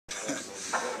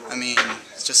I mean,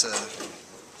 it's just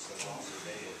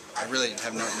I really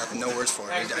have no words for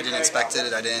it. I didn't expect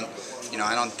it. I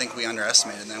don't think we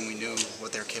underestimated them. We knew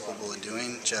what they were capable of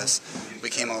doing. Just we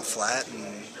came out flat,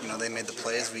 and they made the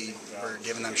plays. We were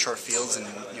giving them short fields, and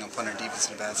putting our defense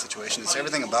in a bad situation. So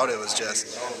everything about it was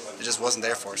it just wasn't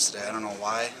there for us today. I don't know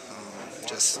why.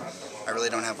 I really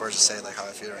don't have words to say like how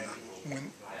I feel right now.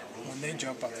 When they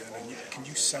jump out there, can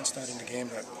you sense that in the game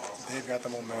that they've got the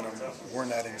momentum, we're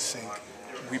not in sync,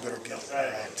 we better get our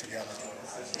act together?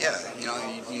 Yeah,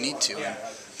 you need to.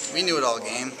 We knew it all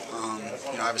game.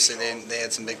 Obviously they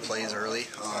had some big plays early.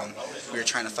 We were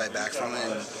trying to fight back from it,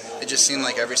 and it just seemed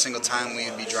like every single time we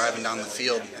would be driving down the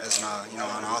field as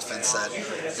on offense that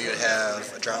we would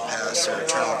have a drop pass or a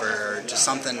turnover or just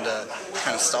something to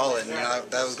kind of stall it. And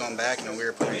that was going back. We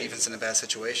were putting our defense in a bad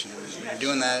situation. And when you're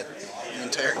doing that the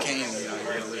entire game, you're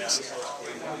going to lose.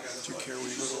 Do you care where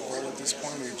you go to roll at this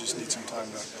point, or you just need some time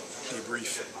to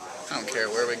debrief? I don't care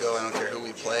where we go. I don't care who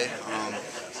we play.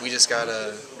 We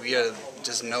gotta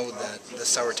just know that the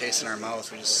sour taste in our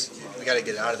mouth. We gotta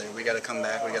get out of there. We gotta come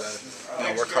back. We gotta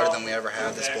work harder than we ever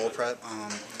have this bowl prep.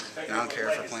 I don't care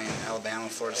if we're playing Alabama,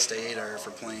 Florida State, or if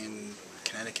we're playing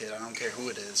Connecticut. I don't care who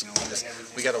it is.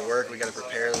 We gotta work. We gotta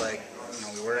prepare like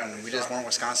we were, and we just weren't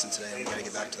Wisconsin today. We gotta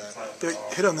get back to that.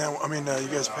 Hit on that. I mean, you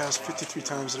guys passed 53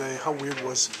 times today. How weird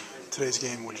was today's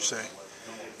game? Would you say?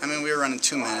 I mean, we were running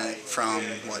 2 minutes from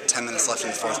 10 minutes left in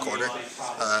the fourth quarter.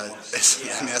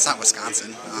 That's not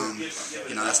Wisconsin.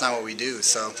 That's not what we do.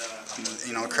 So,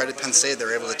 credit Penn State. They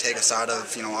were able to take us out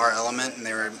of our element, and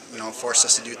they were forced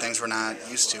us to do things we're not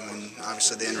used to. And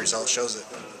obviously, the end result shows it.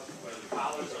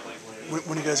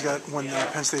 When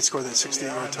Penn State scored that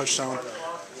 68-yard touchdown,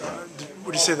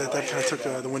 would you say that kind of took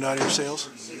the wind out of your sails?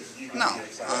 No.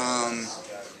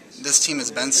 This team has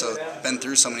been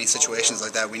through so many situations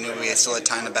like that. We knew we still had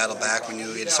time to battle back. We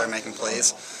knew we had to start making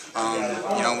plays.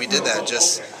 We did that.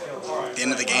 Just at the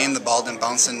end of the game, the ball didn't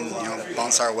bounce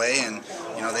our way, and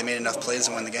they made enough plays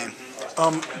to win the game.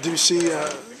 Do you see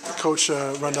Coach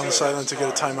run down the sideline to get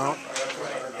a timeout?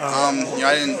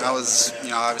 I didn't. I was,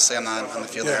 obviously I'm not on the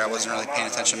field there. I wasn't really paying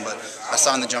attention, but I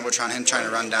saw in the jumbotron him trying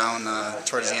to run down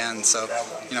towards the end. So,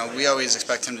 we always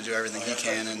expect him to do everything he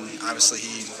can, and obviously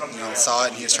he, saw it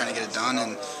and he was trying to get it done,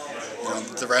 and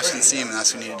the refs didn't see him, and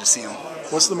that's who needed to see him.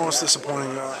 What's the most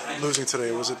disappointing losing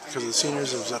today? Was it because of the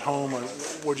seniors? It was at home, or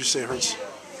what would you say hurts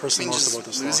the most about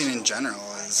this losing loss? in general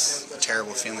is a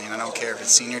terrible feeling. I don't care if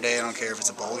it's senior day. I don't care if it's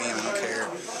a bowl game. I don't care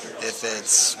if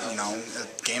it's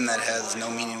a game that has no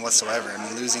meaning whatsoever. I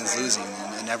mean, losing is losing,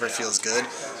 and it never feels good,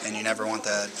 and you never want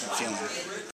that feeling.